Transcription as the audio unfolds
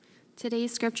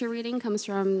Today's scripture reading comes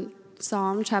from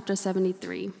Psalm chapter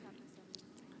 73.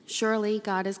 Surely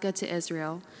God is good to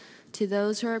Israel, to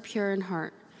those who are pure in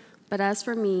heart. But as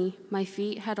for me, my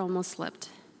feet had almost slipped.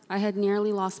 I had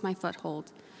nearly lost my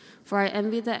foothold. For I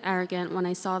envied the arrogant when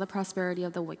I saw the prosperity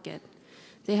of the wicked.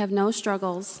 They have no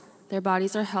struggles. Their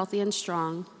bodies are healthy and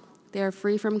strong. They are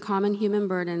free from common human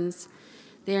burdens.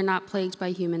 They are not plagued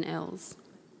by human ills.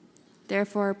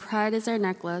 Therefore, pride is their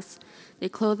necklace. They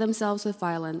clothe themselves with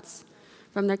violence.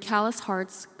 From their callous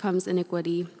hearts comes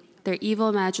iniquity. Their evil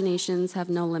imaginations have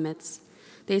no limits.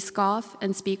 They scoff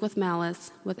and speak with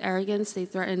malice. With arrogance, they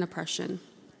threaten oppression.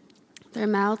 Their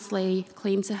mouths lay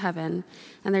claim to heaven,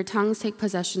 and their tongues take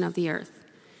possession of the earth.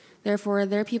 Therefore,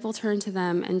 their people turn to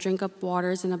them and drink up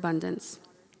waters in abundance.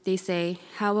 They say,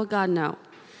 "How will God know?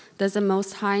 Does the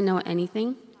Most High know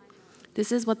anything?"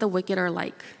 This is what the wicked are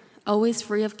like, always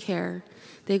free of care.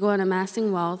 They go on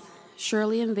amassing wealth.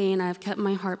 Surely in vain I have kept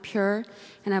my heart pure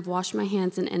and have washed my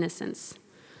hands in innocence.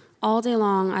 All day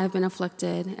long I have been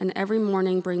afflicted, and every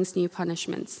morning brings new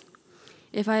punishments.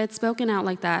 If I had spoken out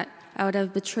like that, I would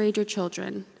have betrayed your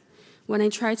children. When I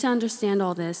tried to understand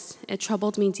all this, it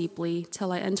troubled me deeply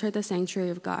till I entered the sanctuary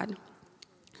of God.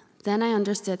 Then I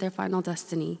understood their final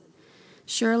destiny.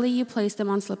 Surely you place them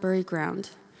on slippery ground.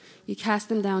 You cast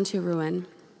them down to ruin.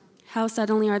 How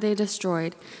suddenly are they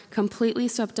destroyed, completely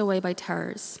swept away by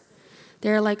terrors. They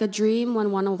are like a dream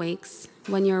when one awakes.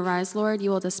 When you arise, Lord,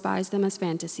 you will despise them as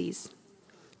fantasies.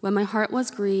 When my heart was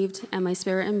grieved and my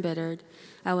spirit embittered,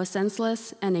 I was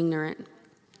senseless and ignorant.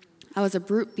 I was a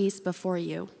brute beast before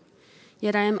you.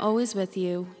 Yet I am always with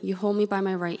you. You hold me by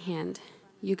my right hand.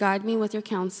 You guide me with your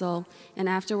counsel, and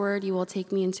afterward you will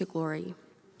take me into glory.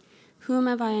 Whom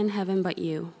have I in heaven but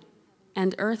you?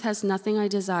 And earth has nothing I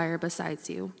desire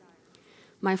besides you.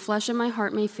 My flesh and my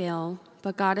heart may fail,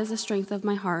 but God is the strength of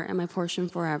my heart and my portion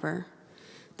forever.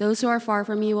 Those who are far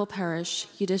from you will perish.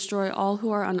 You destroy all who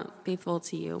are unfaithful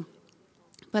to you.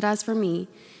 But as for me,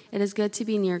 it is good to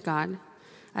be near God.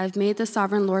 I have made the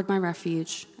sovereign Lord my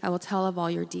refuge. I will tell of all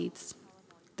your deeds.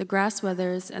 The grass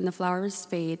withers and the flowers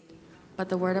fade, but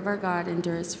the word of our God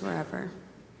endures forever.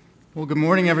 Well, good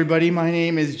morning, everybody. My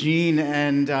name is Gene,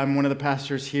 and I'm one of the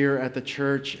pastors here at the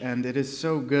church, and it is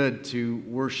so good to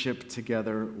worship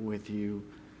together with you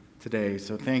today.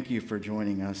 So thank you for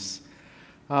joining us.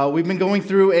 We've been going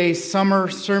through a summer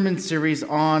sermon series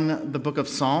on the book of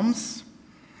Psalms,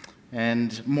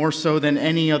 and more so than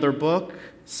any other book,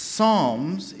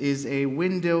 Psalms is a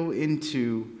window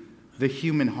into the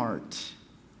human heart.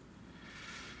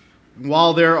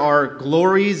 While there are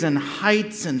glories and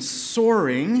heights and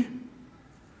soaring,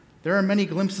 there are many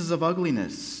glimpses of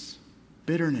ugliness,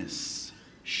 bitterness,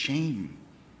 shame.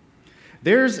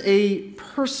 There's a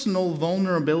personal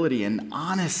vulnerability and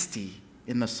honesty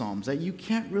in the Psalms that you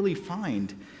can't really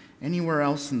find anywhere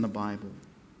else in the Bible.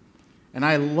 And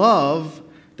I love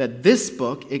that this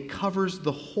book, it covers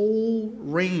the whole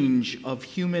range of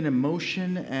human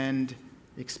emotion and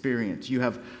experience. You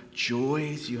have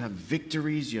joys, you have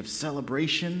victories, you have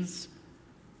celebrations,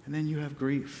 and then you have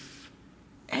grief,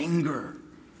 anger,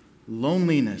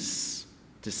 loneliness,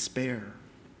 despair.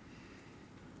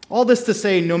 All this to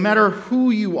say, no matter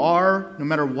who you are, no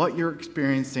matter what you're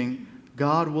experiencing,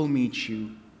 God will meet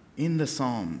you in the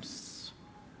Psalms.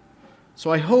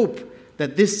 So I hope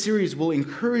that this series will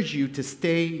encourage you to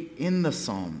stay in the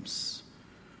Psalms.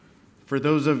 For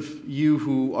those of you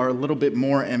who are a little bit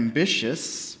more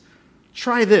ambitious,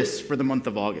 try this for the month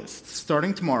of August.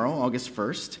 Starting tomorrow, August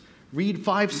 1st, read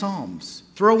 5 Psalms.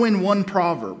 Throw in 1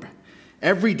 proverb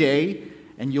every day,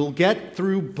 and you'll get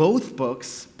through both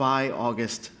books by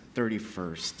August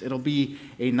 31st. It'll be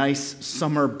a nice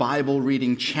summer Bible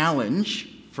reading challenge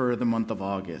for the month of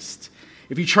August.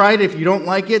 If you try it, if you don't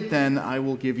like it, then I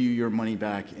will give you your money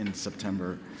back in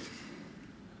September.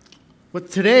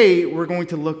 But today, we're going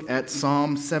to look at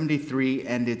Psalm 73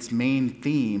 and its main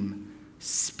theme,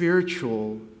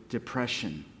 spiritual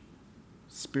depression.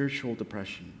 Spiritual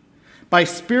depression. By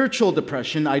spiritual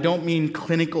depression, I don't mean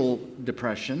clinical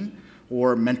depression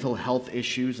or mental health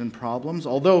issues and problems,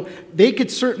 although they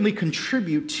could certainly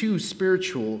contribute to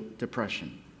spiritual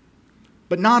depression.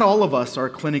 But not all of us are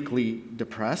clinically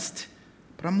depressed,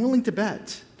 but I'm willing to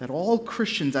bet that all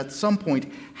Christians at some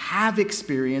point have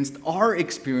experienced, are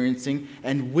experiencing,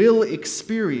 and will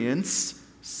experience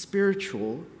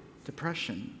spiritual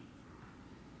depression.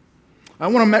 I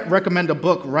want to recommend a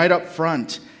book right up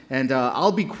front, and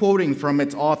I'll be quoting from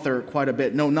its author quite a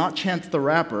bit. No, not Chance the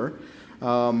Rapper.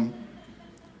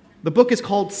 The book is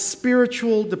called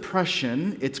Spiritual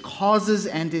Depression, Its Causes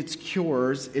and Its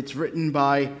Cures. It's written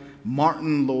by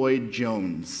Martin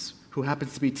Lloyd-Jones, who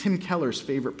happens to be Tim Keller's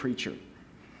favorite preacher.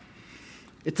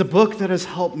 It's a book that has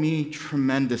helped me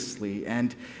tremendously.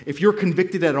 And if you're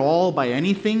convicted at all by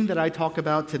anything that I talk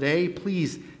about today,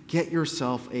 please get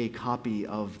yourself a copy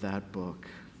of that book.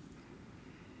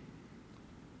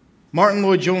 Martin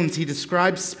Lloyd-Jones, he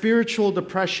describes spiritual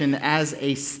depression as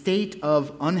a state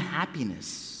of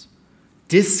unhappiness,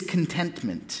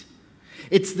 discontentment.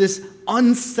 It's this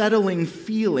unsettling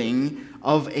feeling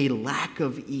of a lack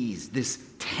of ease, this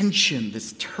tension,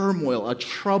 this turmoil, a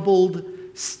troubled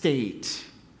state.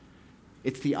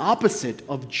 It's the opposite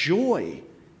of joy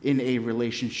in a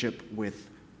relationship with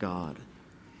God.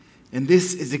 And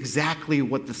this is exactly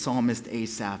what the psalmist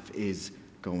Asaph is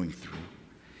going through.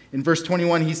 In verse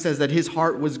 21, he says that his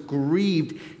heart was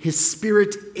grieved, his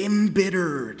spirit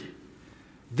embittered.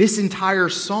 This entire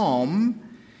psalm,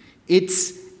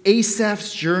 it's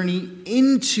Asaph's journey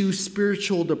into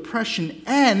spiritual depression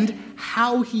and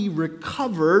how he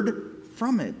recovered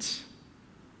from it.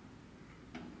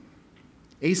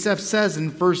 Asaph says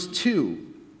in verse 2,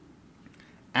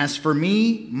 "As for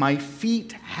me, my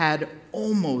feet had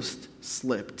almost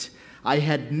slipped. I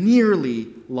had nearly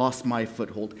lost my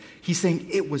foothold." He's saying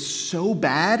it was so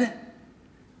bad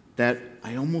that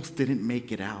I almost didn't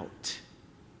make it out.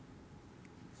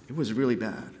 It was really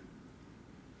bad.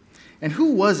 And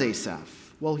who was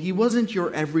Asaph? Well, he wasn't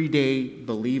your everyday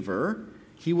believer.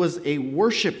 He was a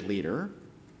worship leader,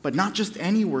 but not just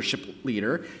any worship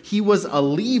leader. He was a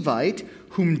Levite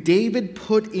whom David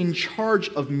put in charge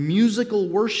of musical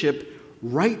worship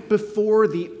right before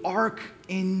the ark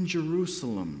in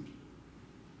Jerusalem.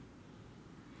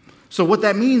 So what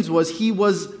that means was he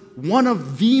was one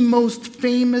of the most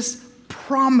famous,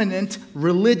 prominent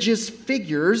religious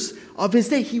figures of his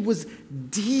day. He was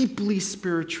deeply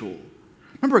spiritual.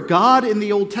 Remember, God in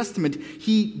the Old Testament,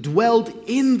 he dwelled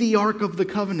in the Ark of the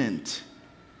Covenant.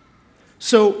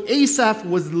 So Asaph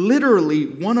was literally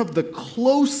one of the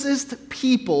closest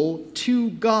people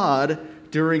to God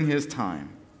during his time.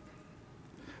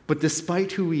 But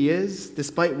despite who he is,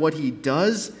 despite what he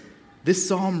does, this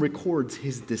psalm records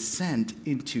his descent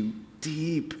into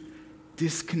deep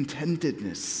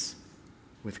discontentedness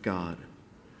with God.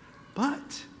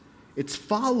 But it's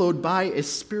followed by a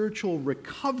spiritual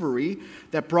recovery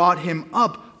that brought him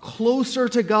up closer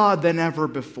to God than ever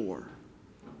before.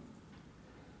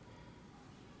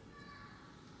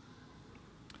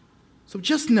 So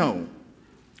just know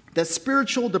that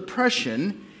spiritual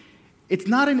depression, it's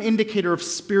not an indicator of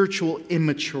spiritual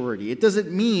immaturity. It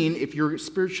doesn't mean if you're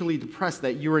spiritually depressed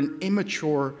that you're an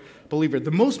immature believer.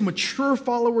 The most mature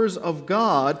followers of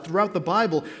God throughout the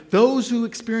Bible, those who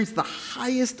experienced the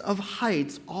highest of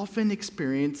heights, often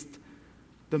experienced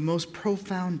the most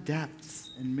profound depths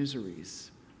and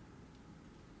miseries.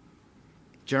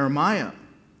 Jeremiah,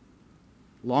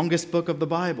 longest book of the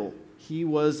Bible, he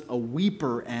was a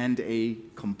weeper and a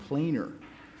complainer.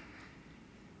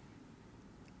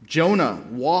 Jonah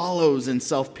wallows in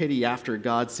self-pity after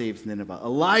God saves Nineveh.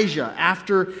 Elijah,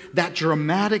 after that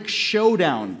dramatic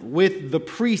showdown with the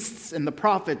priests and the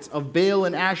prophets of Baal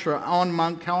and Asherah on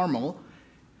Mount Carmel,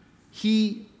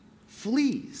 he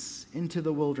flees into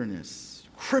the wilderness,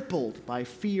 crippled by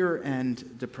fear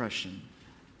and depression.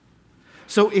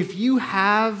 So if you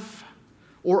have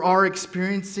or are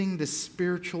experiencing this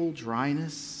spiritual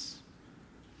dryness,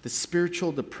 the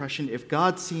spiritual depression, if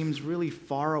God seems really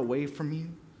far away from you,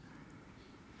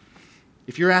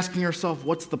 if you're asking yourself,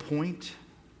 what's the point?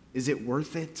 Is it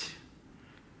worth it?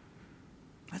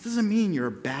 That doesn't mean you're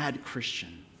a bad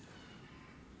Christian.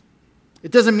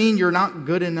 It doesn't mean you're not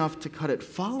good enough to cut it.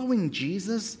 Following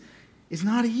Jesus is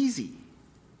not easy.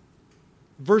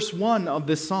 Verse 1 of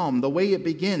this psalm, the way it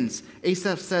begins,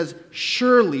 Asaph says,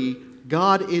 "Surely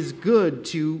God is good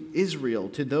to Israel,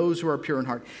 to those who are pure in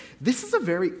heart." This is a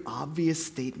very obvious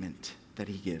statement that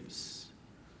he gives.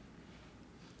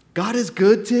 God is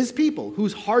good to his people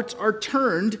whose hearts are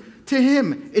turned to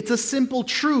him. It's a simple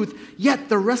truth, yet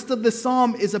the rest of the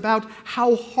psalm is about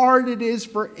how hard it is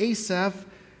for Asaph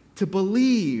to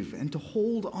believe and to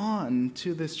hold on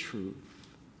to this truth.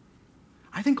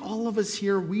 I think all of us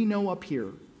here, we know up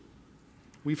here.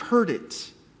 We've heard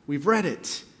it. We've read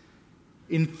it.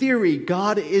 In theory,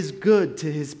 God is good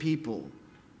to his people.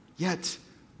 Yet,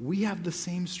 we have the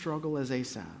same struggle as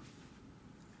Asaph.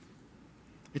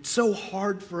 It's so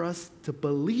hard for us to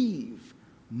believe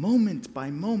moment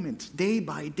by moment, day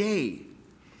by day.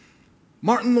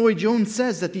 Martin Lloyd-Jones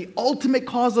says that the ultimate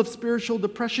cause of spiritual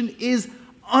depression is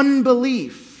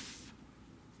unbelief,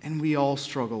 and we all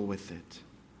struggle with it.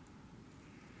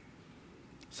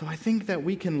 So I think that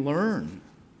we can learn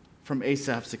from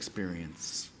Asaph's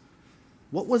experience.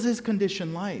 What was his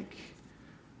condition like?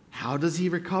 How does he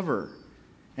recover?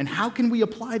 And how can we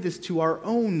apply this to our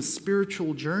own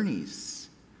spiritual journeys?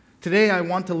 Today, I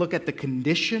want to look at the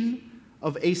condition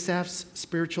of Asaph's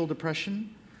spiritual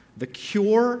depression, the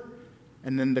cure,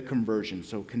 and then the conversion.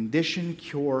 So condition,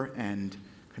 cure, and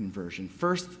conversion.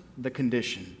 First, the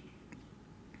condition.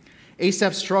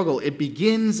 Asaph's struggle, it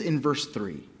begins in verse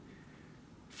 3.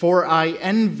 For I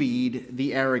envied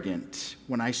the arrogant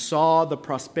when I saw the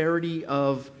prosperity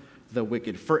of the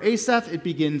wicked. For Asaph, it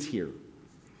begins here.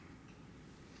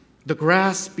 The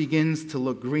grass begins to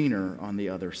look greener on the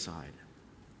other side.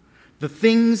 The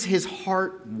things his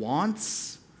heart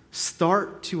wants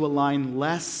start to align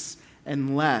less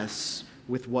and less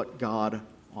with what God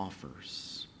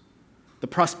offers. The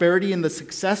prosperity and the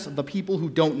success of the people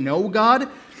who don't know God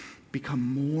become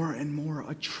more and more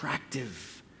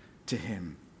attractive to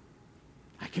him.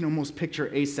 I can almost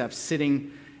picture Asaph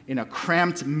sitting in a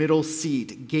cramped middle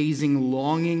seat, gazing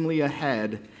longingly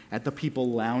ahead at the people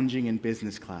lounging in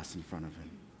business class in front of him.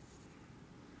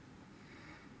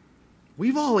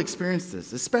 We've all experienced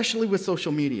this, especially with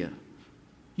social media.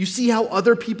 You see how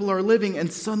other people are living, and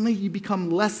suddenly you become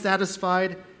less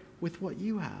satisfied with what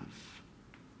you have.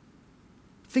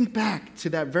 Think back to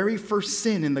that very first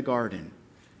sin in the garden.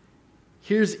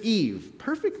 Here's Eve,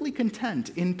 perfectly content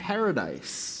in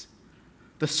paradise.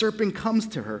 The serpent comes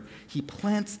to her. He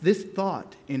plants this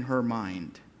thought in her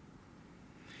mind.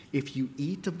 If you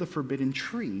eat of the forbidden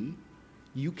tree,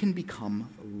 you can become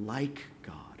like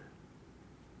God.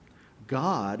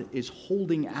 God is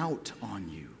holding out on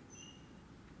you.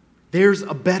 There's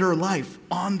a better life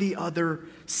on the other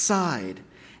side.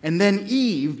 And then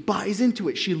Eve buys into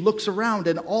it. She looks around,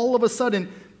 and all of a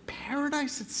sudden,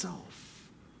 paradise itself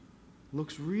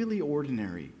looks really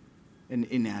ordinary and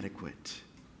inadequate.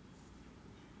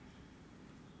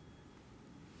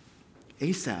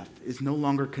 Asaph is no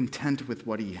longer content with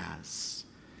what he has,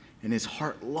 and his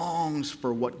heart longs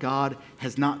for what God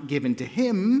has not given to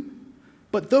him,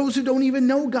 but those who don't even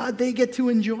know God, they get to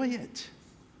enjoy it.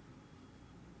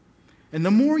 And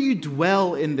the more you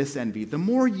dwell in this envy, the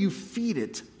more you feed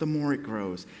it, the more it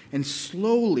grows. And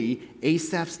slowly,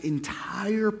 Asaph's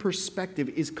entire perspective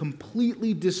is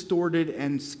completely distorted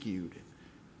and skewed.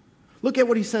 Look at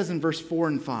what he says in verse 4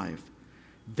 and 5.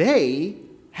 They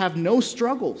have no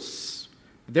struggles.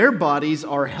 Their bodies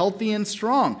are healthy and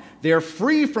strong. They are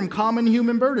free from common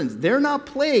human burdens. They're not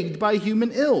plagued by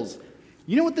human ills.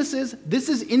 You know what this is? This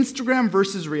is Instagram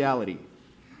versus reality.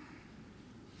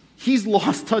 He's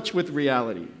lost touch with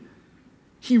reality.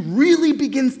 He really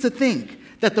begins to think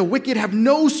that the wicked have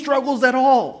no struggles at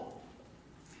all.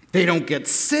 They don't get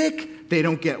sick. They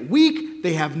don't get weak.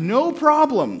 They have no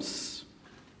problems.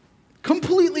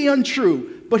 Completely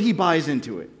untrue, but he buys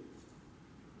into it.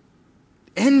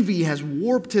 Envy has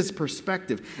warped his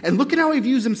perspective. And look at how he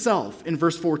views himself in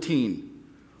verse 14.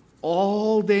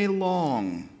 All day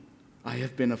long I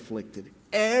have been afflicted.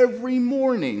 Every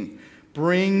morning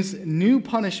brings new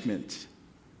punishment.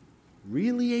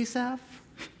 Really, Asaph?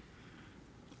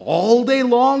 All day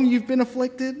long you've been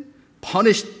afflicted?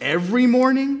 Punished every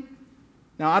morning?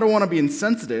 Now, I don't want to be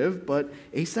insensitive, but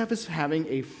Asaph is having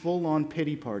a full-on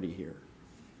pity party here.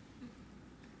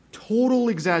 Total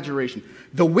exaggeration.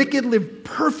 The wicked live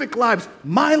perfect lives.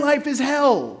 My life is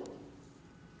hell.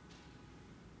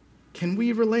 Can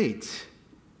we relate?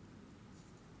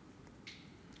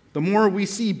 The more we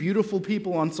see beautiful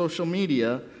people on social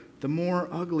media, the more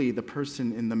ugly the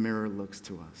person in the mirror looks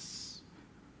to us.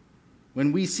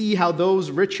 When we see how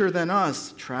those richer than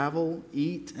us travel,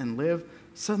 eat, and live,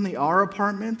 suddenly our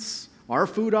apartments, our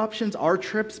food options, our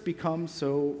trips become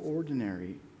so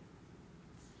ordinary.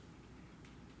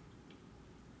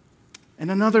 And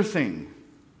another thing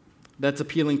that's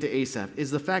appealing to Asaph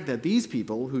is the fact that these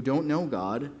people who don't know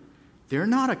God, they're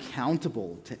not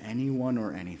accountable to anyone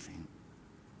or anything.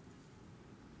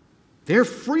 They're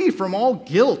free from all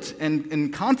guilt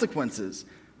and consequences.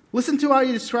 Listen to how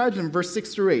he describes them in verse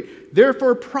 6 through 8.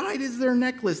 Therefore, pride is their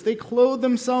necklace. They clothe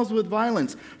themselves with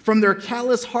violence. From their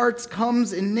callous hearts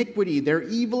comes iniquity. Their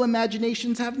evil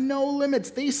imaginations have no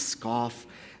limits. They scoff.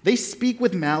 They speak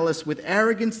with malice. With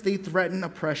arrogance, they threaten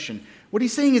oppression. What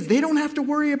he's saying is they don't have to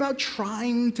worry about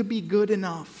trying to be good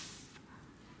enough.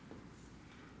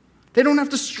 They don't have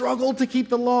to struggle to keep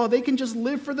the law. They can just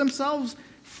live for themselves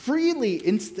freely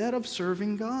instead of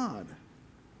serving God.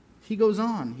 He goes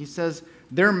on. He says,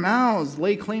 their mouths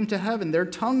lay claim to heaven. Their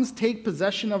tongues take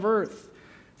possession of earth.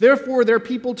 Therefore, their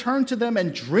people turn to them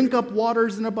and drink up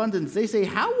waters in abundance. They say,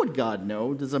 how would God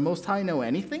know? Does the Most High know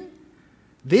anything?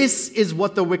 This is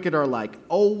what the wicked are like,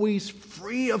 always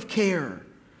free of care.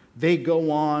 They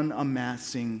go on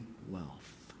amassing wealth.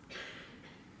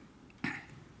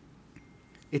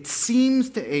 It seems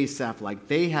to Asaph like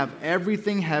they have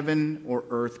everything heaven or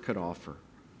earth could offer.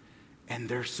 And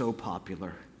they're so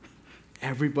popular.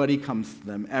 Everybody comes to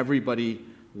them. Everybody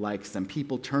likes them.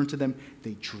 People turn to them.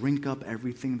 They drink up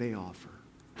everything they offer.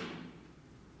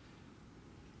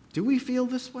 Do we feel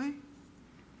this way?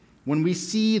 When we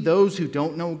see those who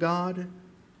don't know God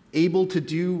able to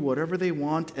do whatever they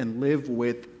want and live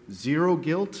with zero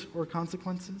guilt or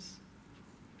consequences?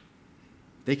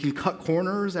 They can cut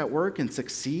corners at work and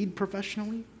succeed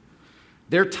professionally.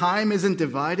 Their time isn't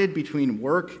divided between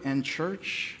work and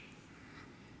church.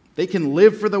 They can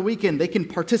live for the weekend. They can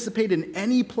participate in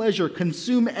any pleasure,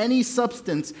 consume any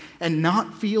substance, and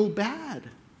not feel bad.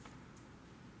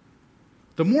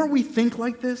 The more we think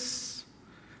like this,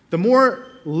 the more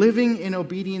living in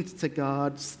obedience to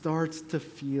God starts to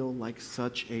feel like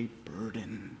such a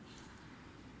burden.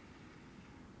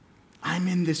 I'm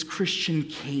in this Christian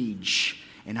cage,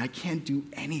 and I can't do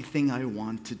anything I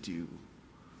want to do.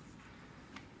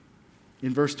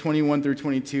 In verse 21 through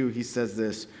 22, he says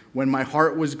this, "When my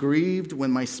heart was grieved, when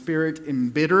my spirit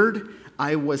embittered,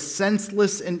 I was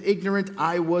senseless and ignorant.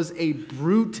 I was a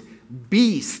brute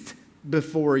beast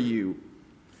before you."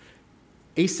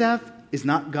 Asaph is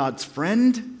not God's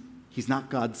friend. He's not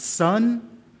God's son.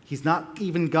 He's not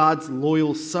even God's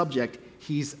loyal subject.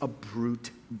 He's a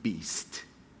brute beast.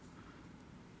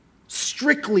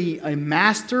 Strictly a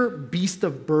master beast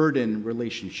of burden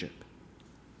relationship.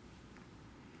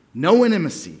 No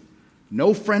intimacy,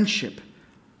 no friendship.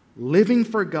 Living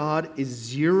for God is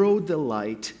zero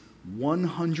delight,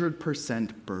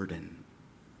 100% burden.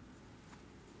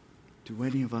 Do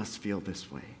any of us feel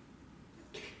this way?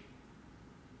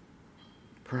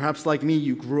 Perhaps like me,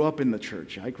 you grew up in the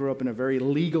church. I grew up in a very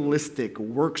legalistic,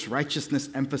 works righteousness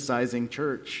emphasizing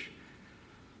church.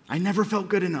 I never felt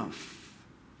good enough.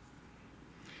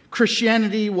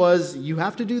 Christianity was, you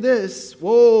have to do this.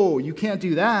 Whoa, you can't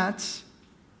do that.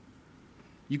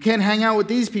 You can't hang out with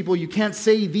these people. You can't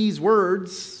say these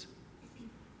words.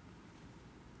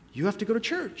 You have to go to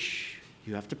church.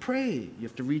 You have to pray. You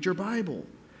have to read your Bible.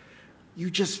 You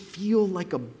just feel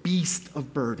like a beast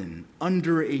of burden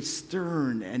under a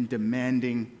stern and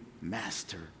demanding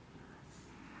master.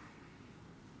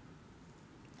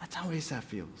 That's how Asaph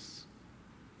feels.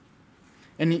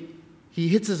 And he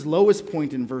hits his lowest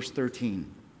point in verse 13.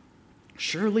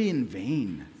 "Surely in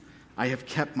vain I have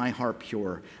kept my heart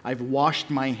pure. I've washed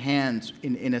my hands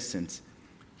in innocence."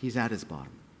 He's at his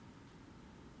bottom.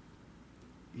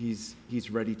 He's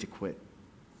ready to quit.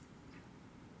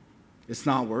 It's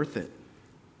not worth it.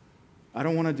 I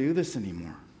don't want to do this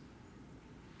anymore.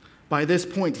 By this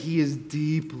point, he is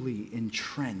deeply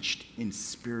entrenched in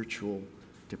spiritual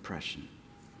depression.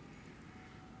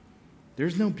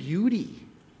 There's no beauty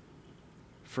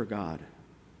for God.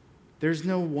 There's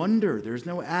no wonder. There's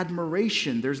no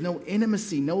admiration. There's no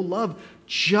intimacy, no love,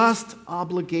 just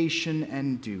obligation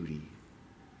and duty.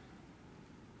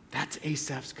 That's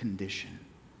Asaph's condition.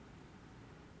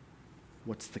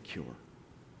 What's the cure?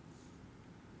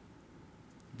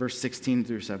 Verse 16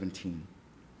 through 17.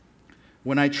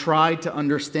 "When I tried to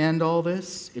understand all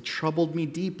this, it troubled me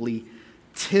deeply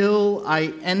till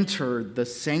I entered the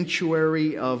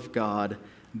sanctuary of God.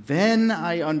 Then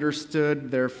I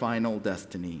understood their final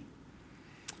destiny."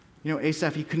 You know,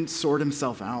 Asaph, he couldn't sort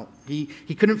himself out. He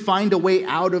couldn't find a way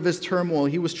out of his turmoil.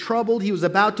 He was troubled. He was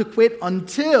about to quit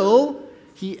until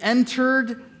he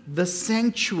entered the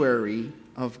sanctuary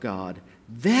of God.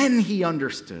 Then he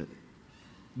understood.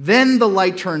 Then the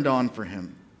light turned on for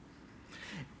him.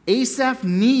 Asaph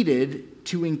needed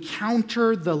to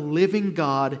encounter the living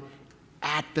God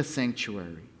at the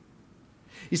sanctuary.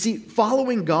 You see,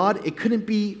 following God, it couldn't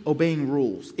be obeying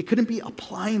rules. It couldn't be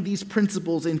applying these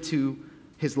principles into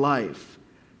his life.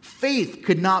 Faith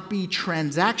could not be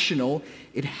transactional.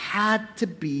 It had to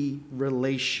be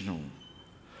relational.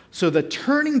 So the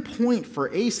turning point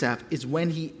for Asaph is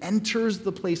when he enters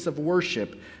the place of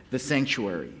worship, the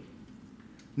sanctuary.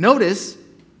 Notice,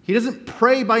 he doesn't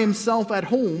pray by himself at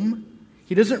home.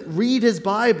 He doesn't read his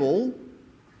Bible.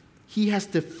 He has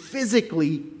to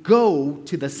physically go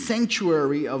to the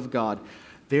sanctuary of God.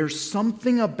 There's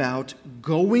something about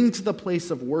going to the place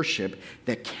of worship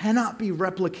that cannot be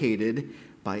replicated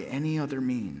by any other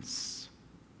means.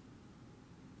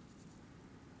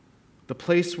 The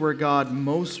place where God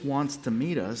most wants to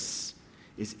meet us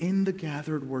is in the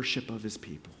gathered worship of his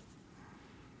people.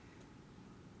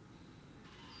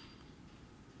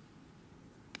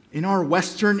 In our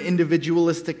Western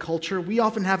individualistic culture, we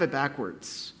often have it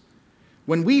backwards.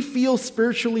 When we feel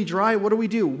spiritually dry, what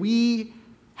do? We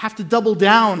have to double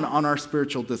down on our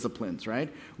spiritual disciplines,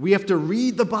 right? We have to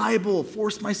read the Bible,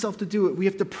 force myself to do it. We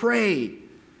have to pray.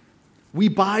 We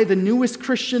buy the newest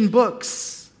Christian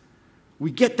books.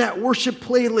 We get that worship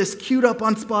playlist queued up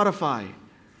on Spotify.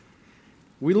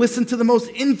 We listen to the most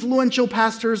influential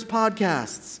pastors'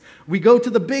 podcasts. We go to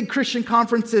the big Christian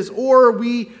conferences, or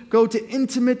we go to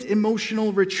intimate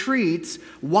emotional retreats.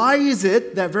 Why is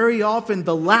it that very often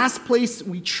the last place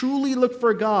we truly look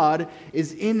for God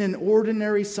is in an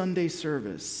ordinary Sunday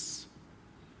service?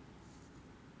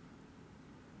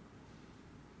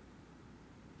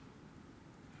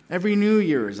 Every New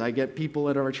Year's, I get people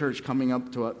at our church coming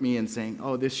up to me and saying,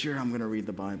 "Oh, this year I'm going to read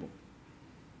the Bible.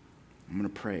 I'm going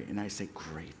to pray." And I say,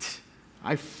 "Great."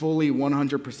 I fully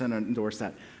 100% endorse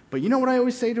that. But you know what I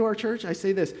always say to our church? I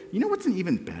say this: you know what's an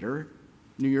even better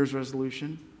New Year's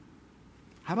resolution?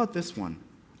 How about this one?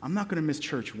 I'm not going to miss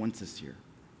church once this year.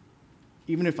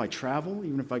 Even if I travel,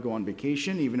 even if I go on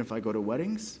vacation, even if I go to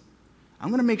weddings, I'm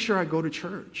going to make sure I go to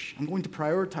church. I'm going to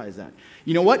prioritize that.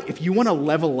 You know what? If you want to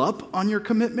level up on your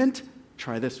commitment,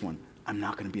 try this one. I'm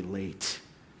not going to be late.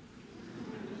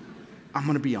 I'm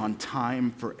going to be on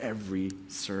time for every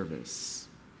service.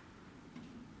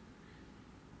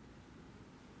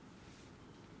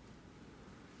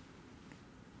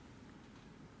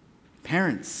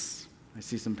 Parents, I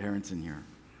see some parents in here.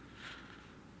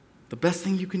 The best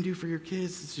thing you can do for your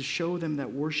kids is to show them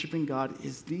that worshiping God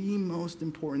is the most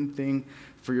important thing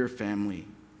for your family.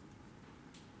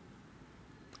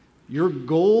 Your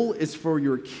goal is for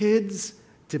your kids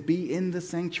to be in the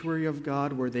sanctuary of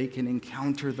God where they can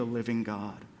encounter the living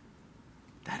God.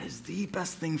 That is the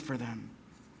best thing for them.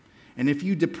 And if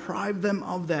you deprive them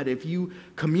of that, if you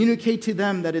communicate to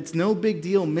them that it's no big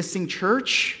deal missing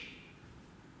church,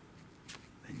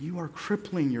 then you are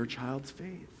crippling your child's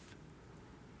faith.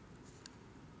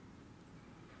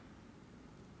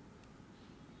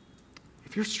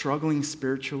 If you're struggling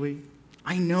spiritually,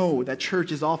 I know that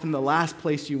church is often the last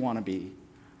place you want to be.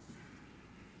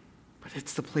 But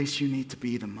it's the place you need to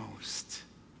be the most.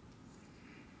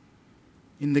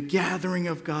 In the gathering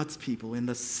of God's people, in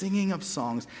the singing of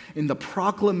songs, in the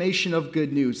proclamation of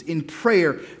good news, in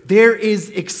prayer, there is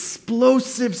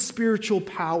explosive spiritual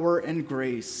power and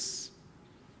grace.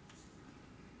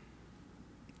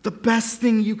 The best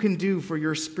thing you can do for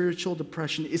your spiritual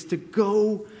depression is to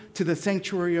go to the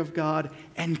sanctuary of God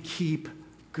and keep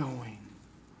going.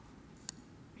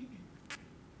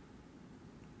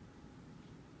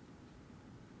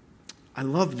 I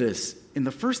love this. In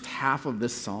the first half of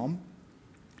this psalm,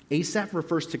 Asaph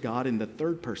refers to God in the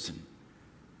third person.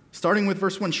 Starting with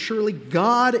verse 1, surely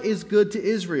God is good to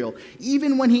Israel.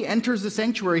 Even when he enters the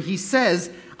sanctuary, he says,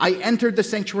 I entered the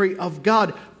sanctuary of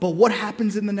God. But what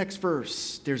happens in the next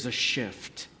verse? There's a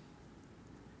shift.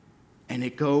 And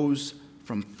it goes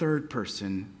from third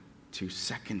person to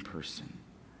second person.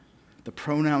 The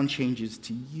pronoun changes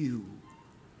to you.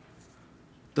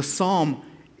 The psalm,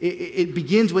 it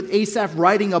begins with Asaph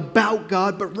writing about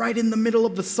God, but right in the middle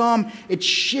of the psalm, it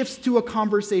shifts to a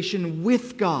conversation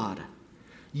with God.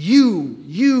 You.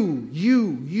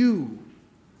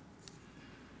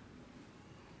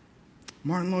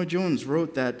 Martin Lloyd-Jones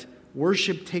wrote that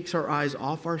worship takes our eyes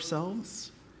off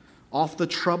ourselves, off the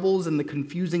troubles and the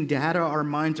confusing data our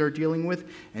minds are dealing with,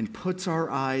 and puts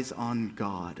our eyes on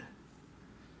God.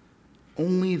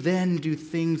 Only then do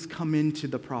things come into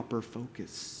the proper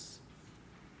focus.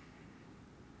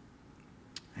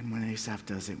 And when Asaph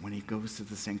does it, when he goes to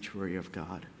the sanctuary of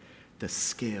God, the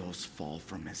scales fall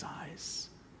from his eyes.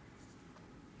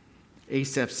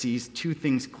 Asaph sees two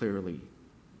things clearly.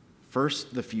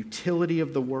 First, the futility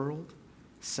of the world.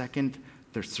 Second,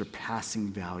 the surpassing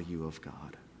value of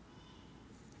God.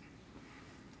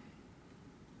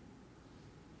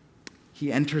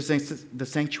 He enters the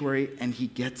sanctuary and he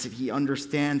gets it. He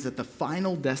understands that the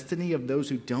final destiny of those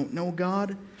who don't know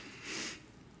God,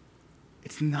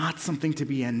 it's not something to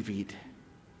be envied.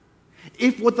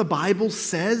 If what the Bible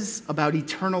says about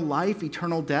eternal life,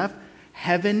 eternal death,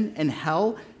 heaven and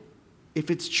hell, if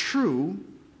it's true,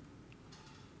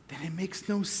 then it makes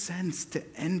no sense to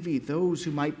envy those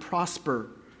who might prosper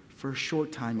for a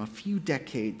short time, a few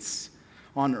decades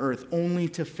on earth, only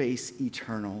to face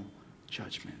eternal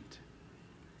judgment.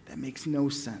 That makes no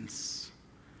sense.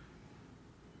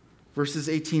 Verses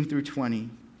 18 through 20.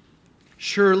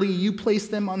 Surely you place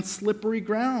them on slippery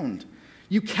ground.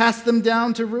 You cast them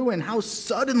down to ruin. How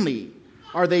suddenly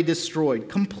are they destroyed,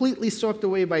 completely swept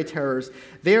away by terrors.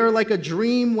 They are like a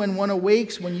dream when one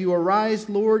awakes. When you arise,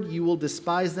 Lord, you will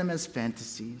despise them as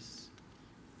fantasies.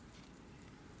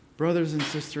 Brothers and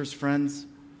sisters, friends,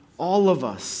 all of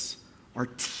us are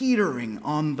teetering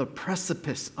on the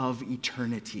precipice of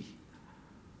eternity.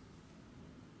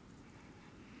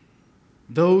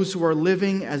 Those who are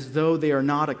living as though they are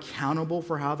not accountable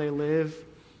for how they live,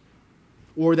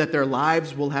 or that their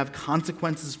lives will have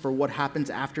consequences for what happens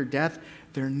after death.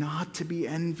 They're not to be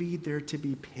envied, they're to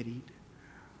be pitied.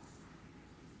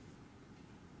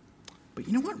 But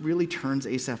you know what really turns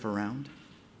Asaph around?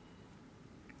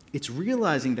 It's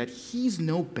realizing that he's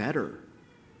no better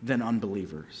than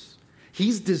unbelievers.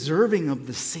 He's deserving of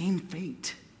the same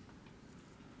fate.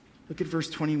 Look at verse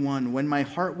 21. When my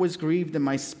heart was grieved and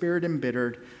my spirit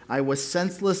embittered, I was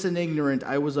senseless and ignorant.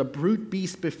 I was a brute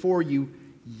beast before you,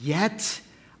 yet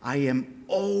I am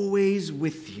always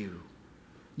with you.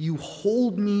 You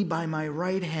hold me by my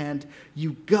right hand.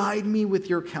 You guide me with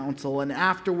your counsel, and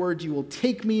afterward you will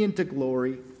take me into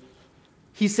glory.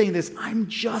 He's saying this, I'm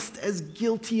just as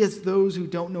guilty as those who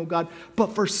don't know God,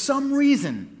 but for some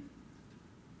reason,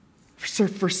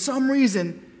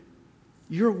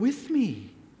 you're with me.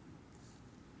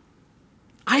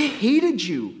 I hated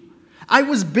you. I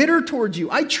was bitter towards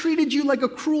you. I treated you like a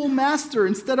cruel master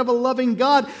instead of a loving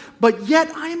God, but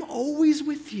yet I am always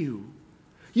with you.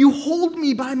 You hold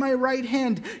me by my right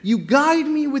hand. You guide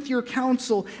me with your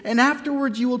counsel, and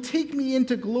afterwards you will take me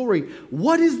into glory.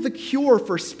 What is the cure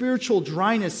for spiritual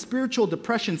dryness, spiritual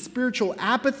depression, spiritual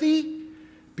apathy?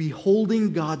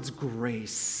 Beholding God's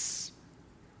grace.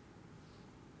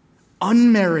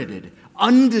 Unmerited,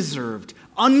 undeserved,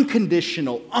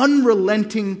 unconditional,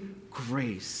 unrelenting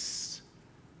grace.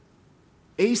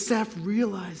 Asaph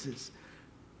realizes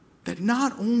that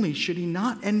not only should he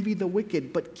not envy the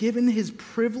wicked, but given his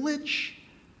privilege,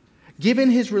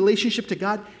 given his relationship to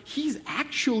God, he's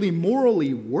actually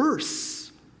morally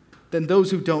worse than those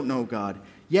who don't know God.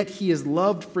 Yet he is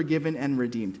loved, forgiven, and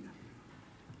redeemed.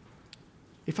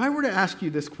 If I were to ask you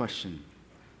this question,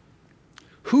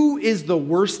 who is the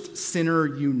worst sinner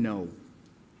you know?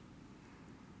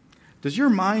 Does your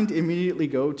mind immediately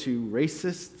go to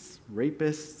racists,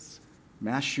 rapists,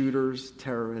 mass shooters,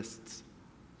 terrorists?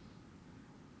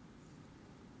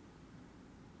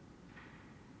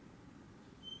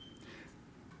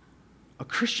 A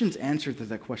Christian's answer to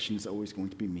that question is always going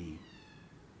to be me.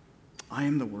 I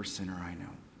am the worst sinner I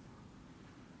know.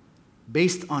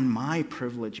 Based on my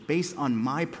privilege, based on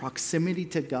my proximity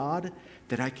to God,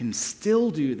 that I can still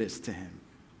do this to him.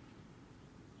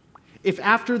 If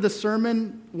after the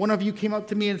sermon, one of you came up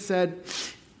to me and said,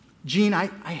 Gene, I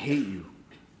hate you,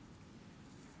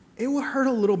 it will hurt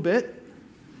a little bit.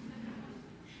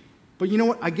 But you know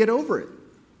what? I get over it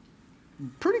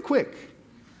pretty quick.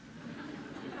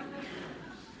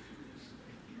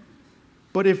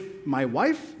 But if my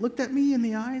wife looked at me in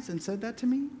the eyes and said that to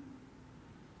me,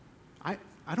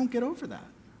 I don't get over that.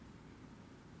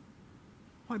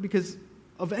 Why? Because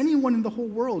of anyone in the whole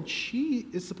world, she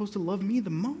is supposed to love me the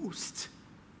most.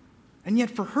 And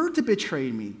yet for her to betray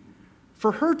me,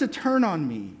 for her to turn on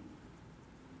me,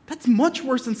 that's much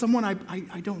worse than someone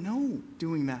I don't know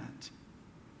doing that.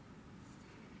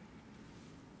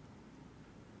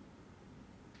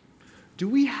 Do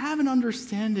we have an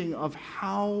understanding of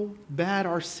how bad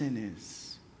our sin is?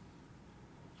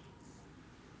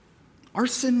 Our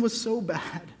sin was so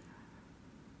bad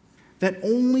that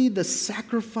only the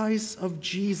sacrifice of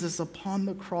Jesus upon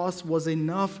the cross was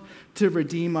enough to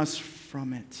redeem us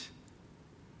from it.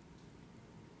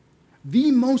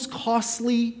 The most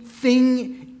costly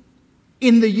thing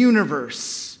in the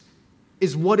universe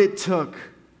is what it took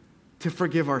to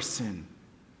forgive our sin.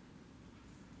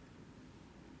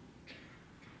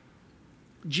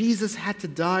 Jesus had to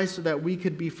die so that we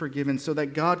could be forgiven, so that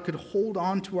God could hold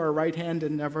on to our right hand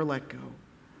and never let go.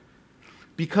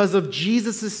 Because of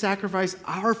Jesus' sacrifice,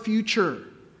 our future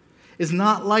is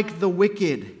not like the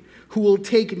wicked, who will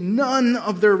take none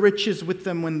of their riches with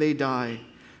them when they die,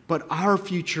 but our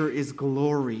future is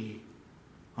glory,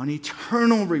 an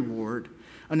eternal reward,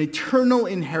 an eternal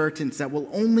inheritance that will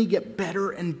only get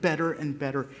better and better and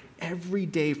better every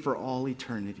day for all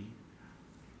eternity.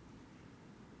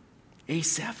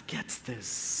 Asaph gets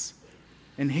this,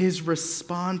 and his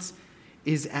response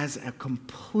is as a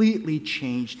completely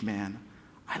changed man.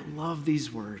 I love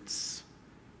these words.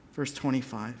 Verse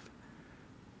 25,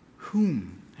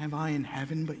 whom have I in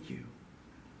heaven but you?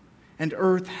 And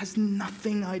earth has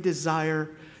nothing I desire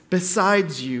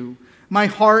besides you. My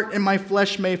heart and my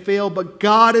flesh may fail, but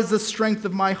God is the strength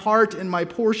of my heart and my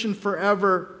portion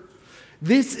forever.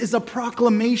 This is a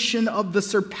proclamation of the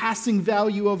surpassing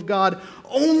value of God.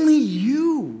 Only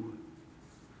you.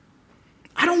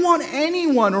 I don't want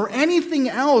anyone or anything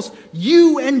else.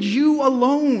 You and you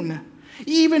alone.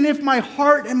 Even if my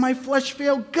heart and my flesh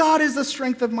fail, God is the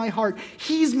strength of my heart.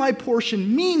 He's my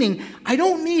portion, meaning I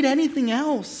don't need anything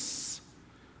else.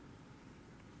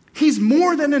 He's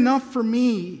more than enough for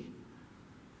me.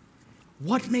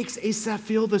 What makes Asaph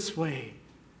feel this way?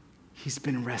 He's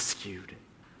been rescued.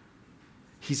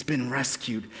 He's been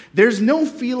rescued. There's no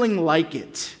feeling like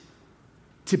it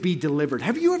to be delivered.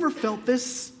 Have you ever felt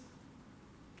this?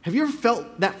 Have you ever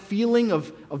felt that feeling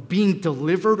of being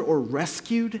delivered or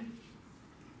rescued?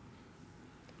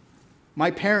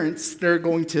 My parents, they're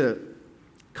going to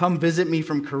come visit me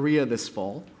from Korea this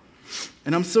fall.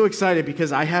 And I'm so excited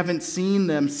because I haven't seen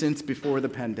them since before the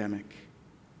pandemic.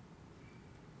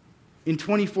 In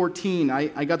 2014,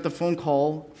 I got the phone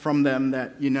call from them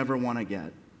that you never want to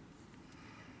get.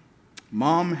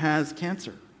 Mom has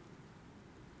cancer,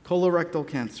 colorectal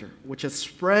cancer, which has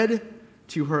spread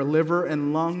to her liver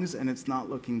and lungs, and it's not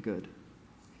looking good.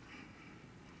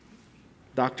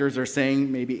 Doctors are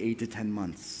saying maybe 8 to 10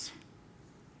 months.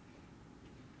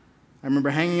 I remember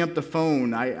hanging up the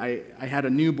phone. I had a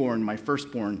newborn, my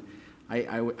firstborn.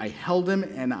 I held him,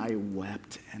 and I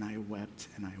wept, and I wept,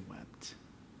 and I wept.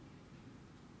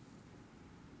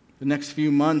 The next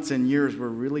few months and years were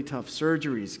really tough.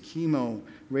 Surgeries, chemo,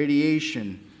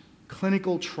 radiation,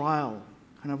 clinical trial,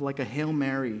 kind of like a Hail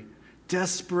Mary,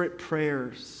 desperate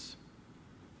prayers.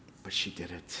 But she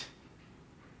did it.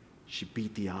 She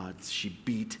beat the odds. She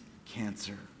beat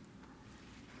cancer.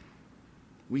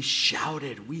 We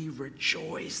shouted. We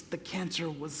rejoiced. The cancer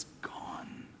was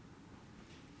gone.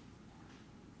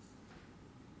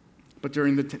 But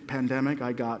during the pandemic,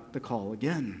 I got the call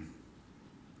again.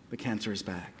 The cancer is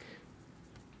back.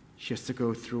 She has to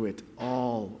go through it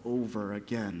all over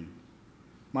again.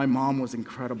 My mom was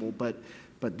incredible, but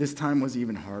this time was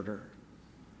even harder.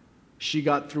 She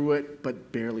got through it,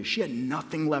 but barely. She had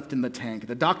nothing left in the tank.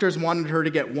 The doctors wanted her to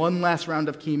get one last round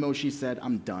of chemo. She said,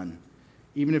 I'm done.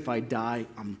 Even if I die,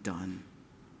 I'm done.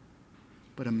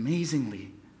 But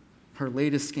amazingly, her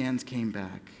latest scans came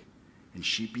back, and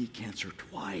she beat cancer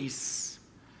twice.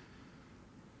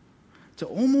 To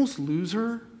almost lose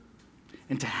her,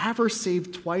 and to have her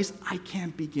saved twice, I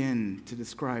can't begin to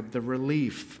describe the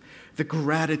relief, the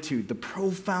gratitude, the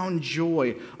profound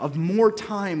joy of more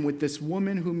time with this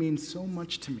woman who means so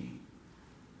much to me.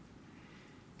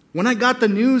 When I got the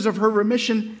news of her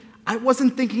remission, I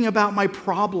wasn't thinking about my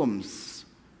problems.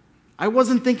 I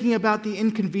wasn't thinking about the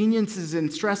inconveniences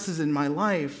and stresses in my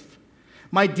life,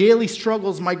 my daily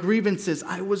struggles, my grievances.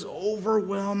 I was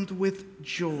overwhelmed with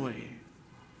joy.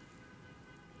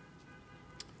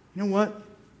 You know what?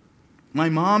 My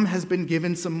mom has been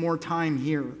given some more time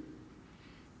here.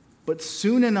 But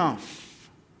soon enough,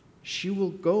 she will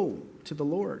go to the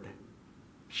Lord.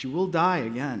 She will die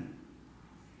again.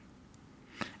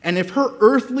 And if her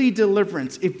earthly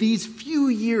deliverance, if these few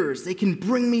years, they can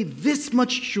bring me this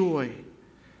much joy,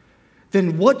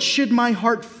 then what should my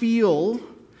heart feel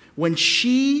when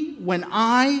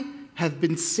I have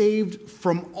been saved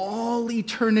from all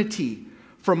eternity,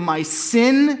 from my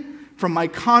sin, from my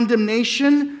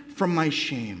condemnation, from my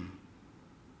shame?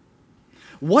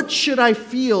 What should I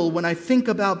feel when I think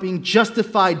about being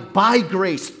justified by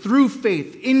grace through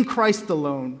faith in Christ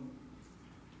alone?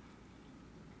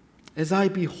 As I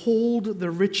behold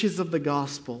the riches of the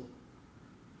gospel,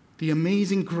 the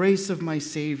amazing grace of my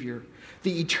Savior,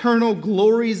 the eternal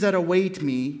glories that await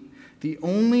me, the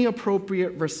only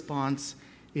appropriate response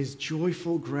is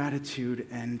joyful gratitude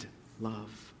and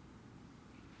love.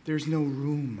 There's no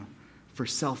room for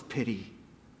self-pity,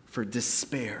 for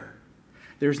despair.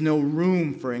 There's no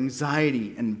room for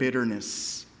anxiety and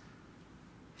bitterness.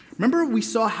 Remember we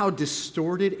saw how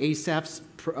distorted Asaph's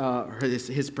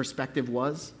his perspective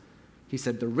was? He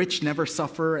said, the rich never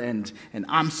suffer, and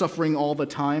I'm suffering all the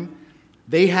time.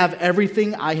 They have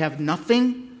everything, I have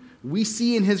nothing. We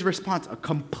see in his response a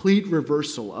complete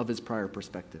reversal of his prior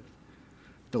perspective.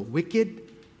 The wicked,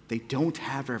 they don't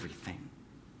have everything.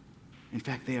 In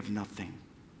fact, they have nothing.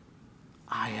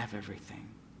 I have everything.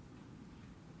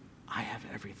 I have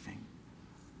everything.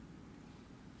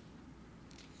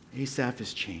 Asaph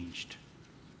has changed.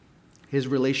 His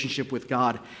relationship with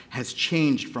God has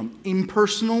changed from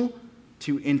impersonal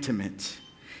to intimate.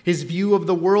 His view of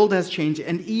the world has changed,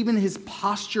 and even his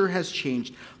posture has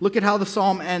changed. Look at how the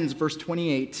psalm ends, verse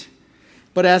 28.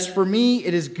 But as for me,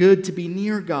 it is good to be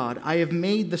near God. I have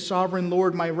made the sovereign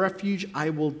Lord my refuge.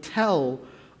 I will tell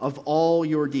of all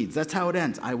your deeds. That's how it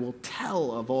ends. I will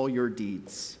tell of all your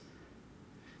deeds.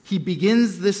 He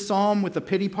begins this psalm with a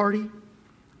pity party.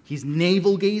 He's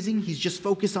navel-gazing. He's just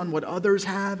focused on what others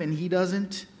have and he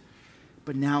doesn't.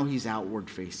 But now he's outward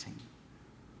facing.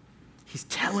 He's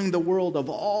telling the world of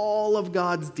all of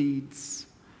God's deeds.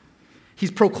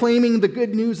 He's proclaiming the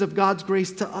good news of God's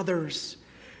grace to others.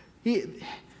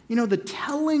 The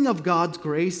telling of God's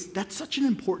grace, that's such an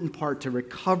important part to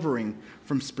recovering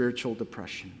from spiritual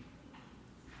depression.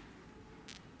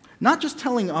 Not just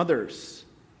telling others,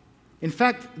 In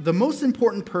fact, the most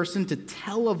important person to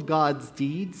tell of God's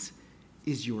deeds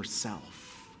is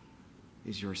yourself.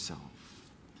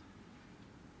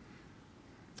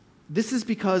 This is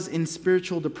because in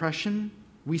spiritual depression,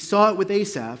 we saw it with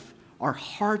Asaph, our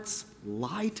hearts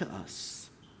lie to us.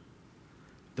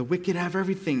 The wicked have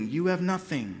everything, you have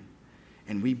nothing,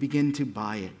 and we begin to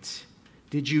buy it.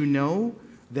 Did you know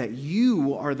that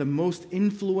you are the most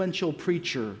influential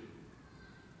preacher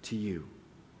to you?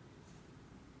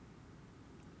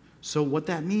 So what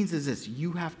that means is this: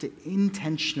 you have to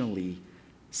intentionally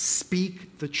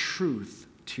speak the truth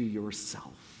to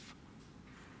yourself.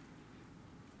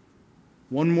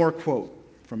 One more quote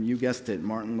from, you guessed it,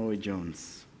 Martin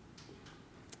Lloyd-Jones.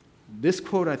 This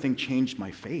quote, I think, changed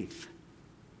my faith.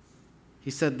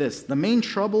 He said this: the main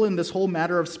trouble in this whole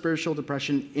matter of spiritual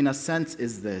depression, in a sense,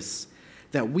 is this,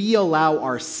 that we allow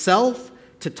ourself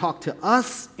to talk to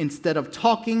us instead of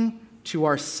talking to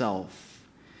ourselves.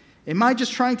 Am I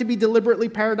just trying to be deliberately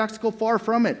paradoxical? Far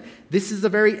from it. This is the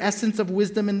very essence of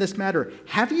wisdom in this matter.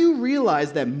 Have you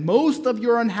realized that most of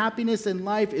your unhappiness in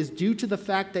life is due to the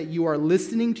fact that you are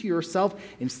listening to yourself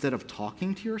instead of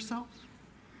talking to yourself?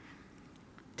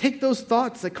 Take those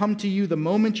thoughts that come to you the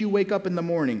moment you wake up in the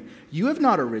morning. You have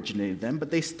not originated them,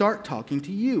 but they start talking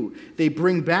to you. They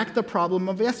bring back the problem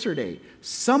of yesterday.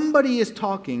 Somebody is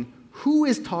talking. Who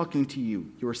is talking to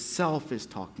you? Yourself is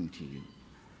talking to you.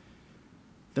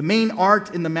 The main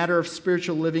art in the matter of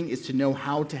spiritual living is to know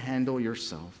how to handle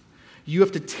yourself. You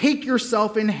have to take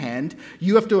yourself in hand.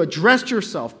 You have to address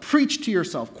yourself, preach to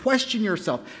yourself, question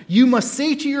yourself. You must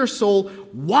say to your soul,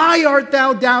 "Why art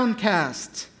thou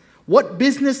downcast? What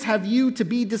business have you to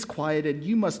be disquieted?"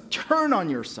 You must turn on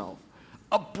yourself,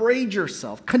 upbraid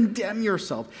yourself, condemn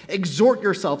yourself, exhort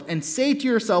yourself, and say to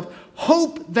yourself,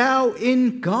 "Hope thou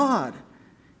in God,"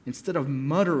 instead of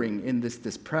muttering in this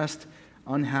depressed,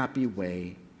 unhappy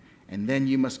way. And then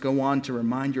you must go on to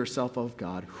remind yourself of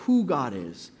God, who God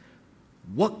is,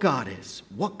 what God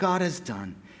has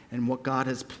done, and what God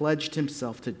has pledged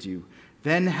himself to do.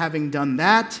 Then, having done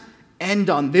that, end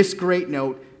on this great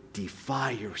note: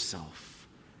 defy yourself.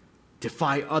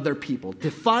 Defy other people.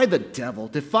 Defy the devil.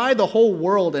 Defy the whole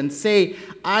world and say,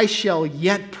 "I shall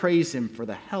yet praise him for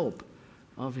the help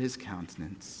of his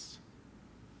countenance."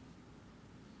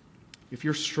 If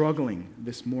you're struggling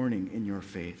this morning in your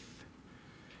faith,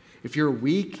 if you're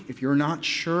weak, if you're not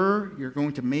sure you're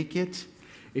going to make it,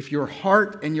 if your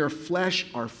heart and your flesh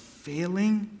are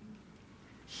failing,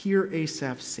 hear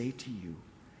Asaph say to you,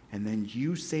 and then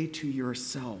you say to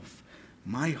yourself,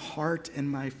 "My heart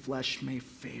and my flesh may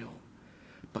fail,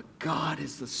 but God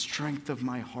is the strength of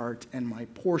my heart and my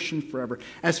portion forever.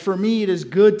 As for me, it is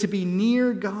good to be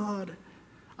near God.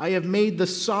 I have made the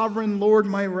sovereign Lord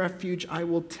my refuge. I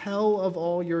will tell of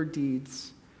all your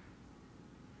deeds."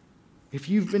 If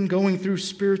you've been going through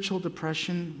spiritual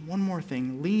depression, one more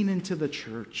thing: lean into the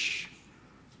church.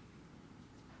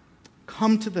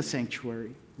 Come to the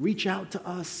sanctuary. Reach out to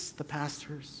us, the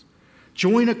pastors.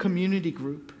 Join a community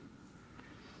group.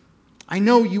 I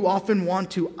know you often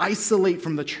want to isolate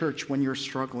from the church when you're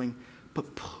struggling,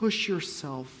 but push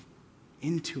yourself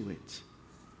into it.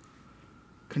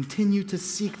 Continue to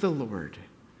seek the Lord,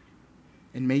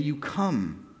 and may you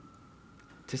come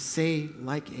to say,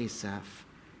 like Asaph,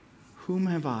 "Whom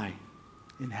have I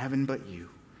in heaven but you,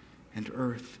 and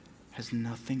earth has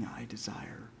nothing I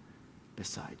desire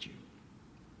beside you."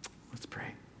 Let's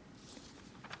pray.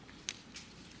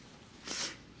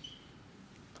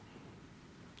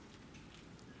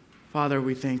 Father,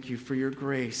 we thank you for your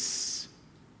grace,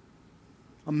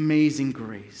 amazing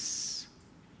grace.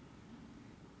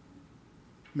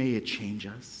 May it change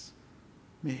us.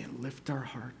 May it lift our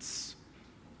hearts,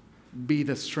 be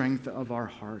the strength of our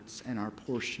hearts and our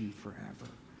portion forever.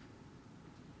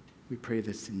 We pray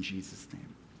this in Jesus'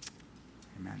 name.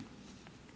 Amen.